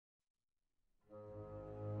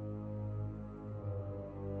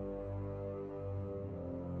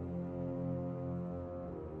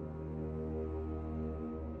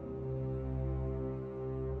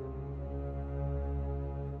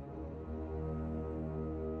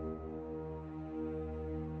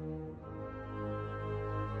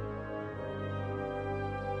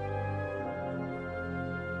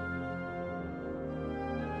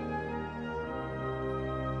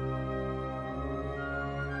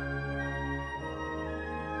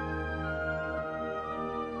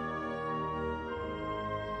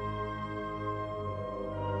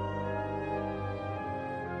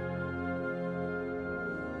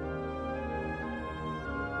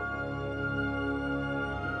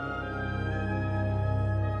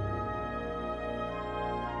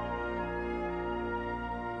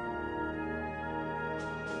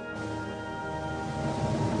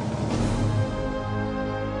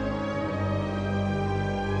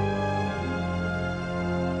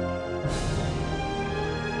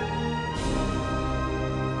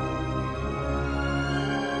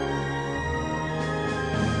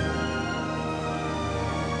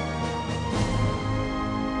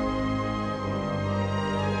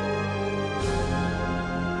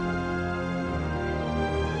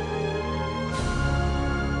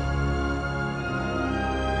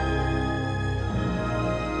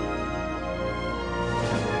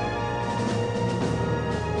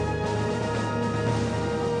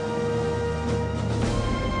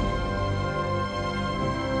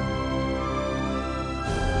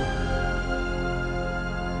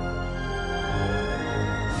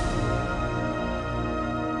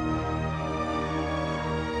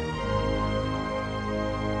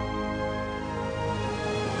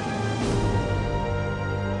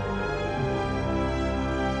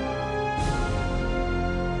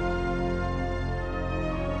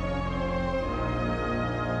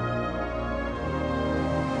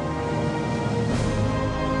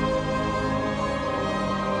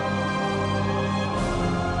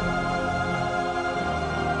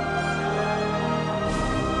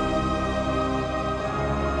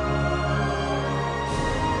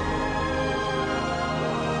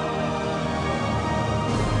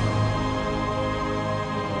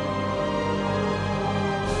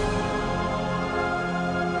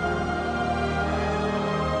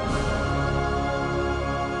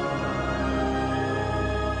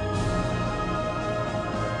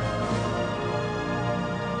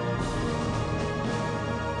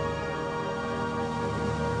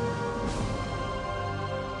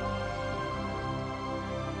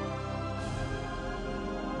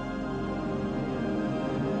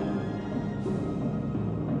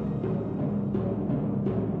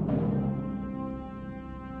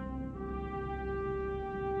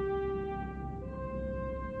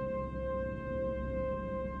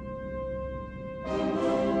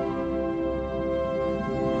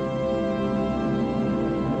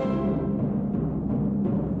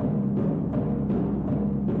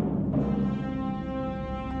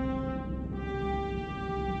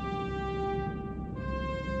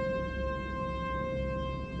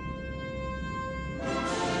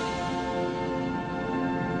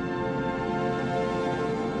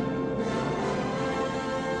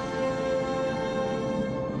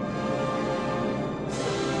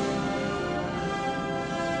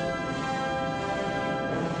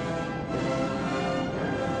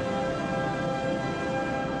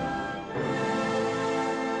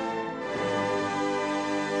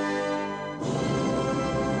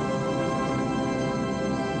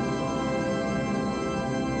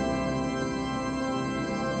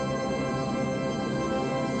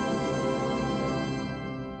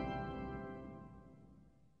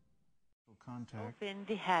Open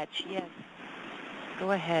the hatch, yes.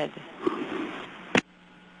 Go ahead.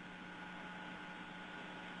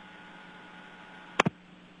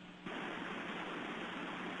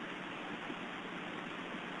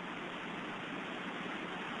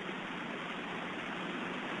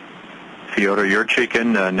 Fyodor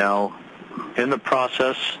Yurchikhin now in the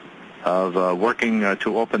process of working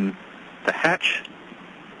to open the hatch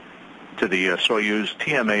to the Soyuz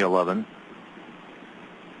TMA-11.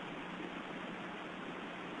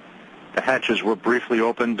 The hatches were briefly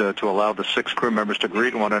opened to allow the 6 crew members to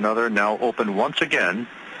greet one another, now open once again.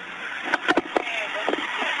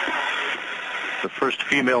 The first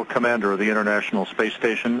female commander of the International Space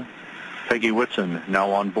Station, Peggy Whitson,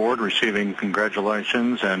 now on board, receiving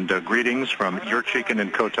congratulations and greetings from Yurchikhin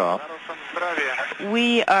and Kotov.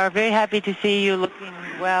 We are very happy to see you looking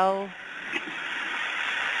well.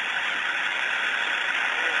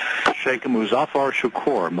 Sheikh Muszaphar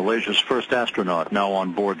Shukor, Malaysia's first astronaut, now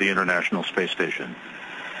on board the International Space Station.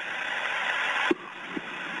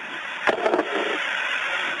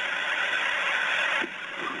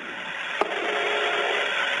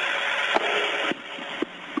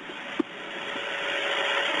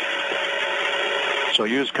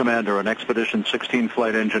 Soyuz commander and Expedition 16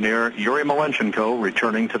 flight engineer Yuri Malenchenko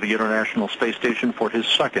returning to the International Space Station for his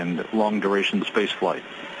second long-duration space flight,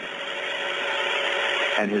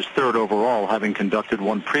 and his third overall, having conducted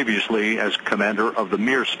one previously as commander of the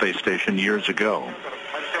Mir space station years ago.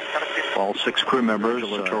 All 6 crew members,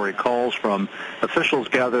 military calls from officials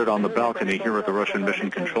gathered on the balcony here at the Russian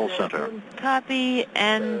Mission Control Center. Copy,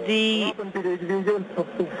 and we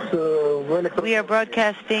are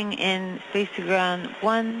broadcasting in Space to Ground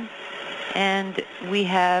 1, and we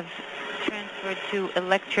have transferred to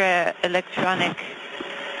electronic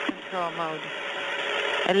control mode.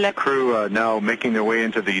 Crew now making their way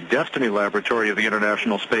into the Destiny laboratory of the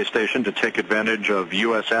International Space Station to take advantage of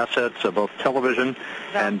U.S. assets, both television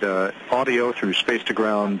and audio through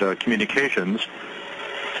space-to-ground communications.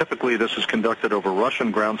 Typically, this is conducted over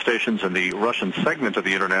Russian ground stations in the Russian segment of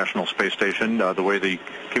the International Space Station. The way the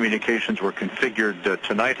communications were configured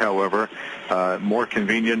tonight, however, more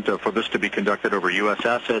convenient for this to be conducted over U.S.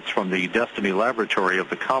 assets from the Destiny laboratory of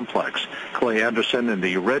the complex. Clay Anderson in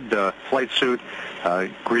the red flight suit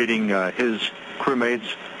greeting his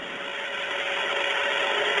crewmates,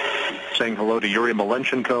 saying hello to Yuri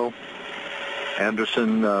Malenchenko.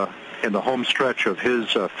 Anderson in the home stretch of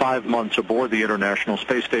his 5 months aboard the International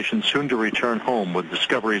Space Station, soon to return home with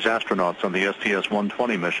Discovery's astronauts on the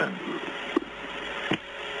STS-120 mission.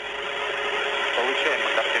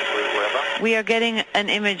 We are getting an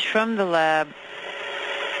image from the lab.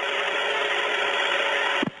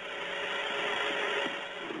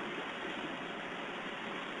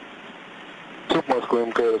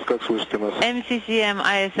 MCCM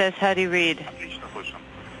ISS, how do you read?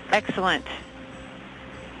 Excellent.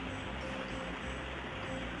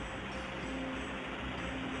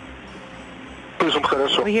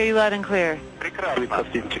 We hear you loud and clear.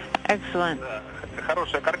 Excellent.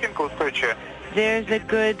 There's a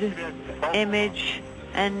good image,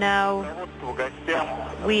 and now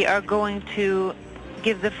we are going to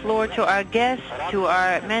give the floor to our guests, to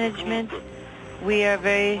our management. We are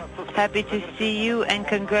very happy to see you, and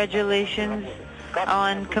congratulations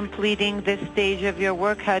on completing this stage of your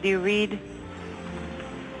work. How do you read?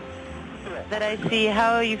 That I see.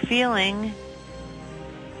 How are you feeling,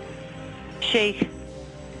 Sheikh?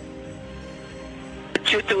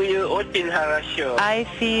 I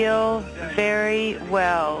feel very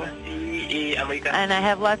well, and I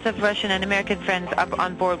have lots of Russian and American friends up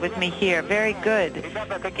on board with me here. Very good.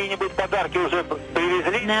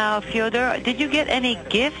 Now, Fyodor, did you get any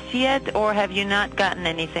gifts yet, or have you not gotten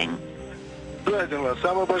anything? The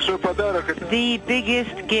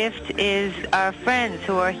biggest gift is our friends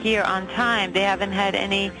who are here on time. They haven't had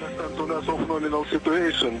any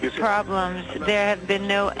problems. There have been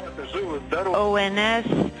no ONS,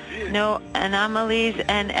 no anomalies,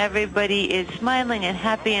 and everybody is smiling and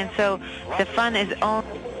happy, and so the fun is on.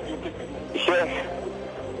 Sheikh,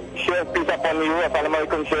 peace upon you.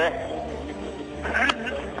 Assalamualaikum, Sheikh.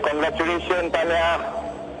 Congratulations, Tanya.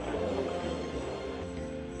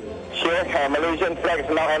 Sheikh, Malaysian flag is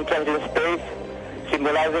now entrance in space,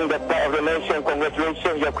 symbolizing the pride of the nation.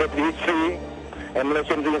 Congratulations, your great history, and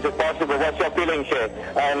Malaysian dreams are possible. What's your feeling, Sheikh?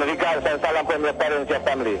 And regards and salam from your parents, your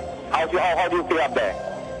family. How do you feel up there?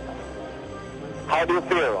 How do you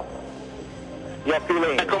feel? Your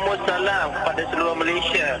feeling? Waalaikumsalam kepada seluruh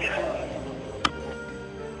Malaysia.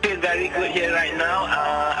 Feel very good here right now.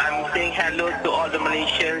 I'm saying hello to all the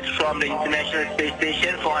Malaysians from the International Space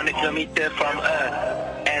Station, 400 kilometers from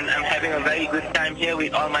Earth, and I'm happy having a very good time here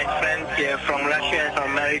with all my friends here from Russia and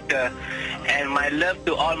from America. And my love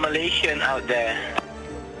to all Malaysians out there.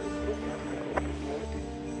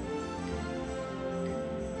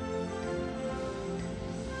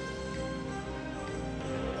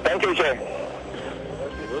 Thank you, Sheikh.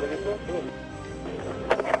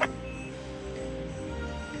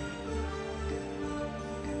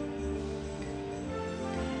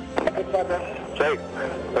 Sheikh,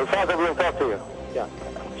 your father will talk to you. Yeah.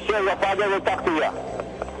 Sheikh, your father will talk to you.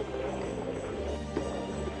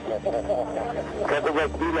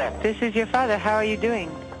 This is your father. How are you doing?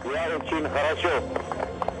 Я очень хорошо.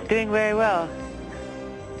 Doing very well.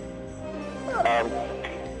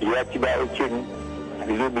 Я тебя очень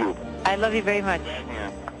люблю. I love you very much.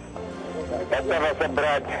 Это ваш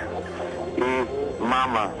брат и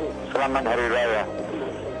мама. Selamat Hari Raya.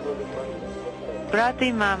 Брат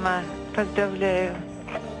и мама, поздравляю.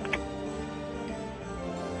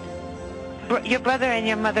 Your brother and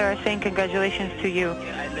your mother are saying congratulations to you.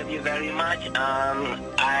 I love you very much.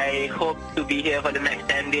 I hope to be here for the next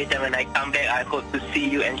 10 days, and when I come back, I hope to see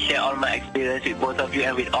you and share all my experience with both of you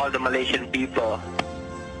and with all the Malaysian people.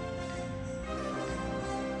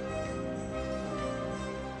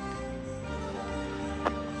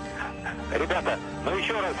 Ребята, ну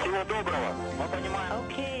еще раз всего доброго. Мы понимаем.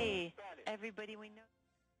 Okay, everybody we know.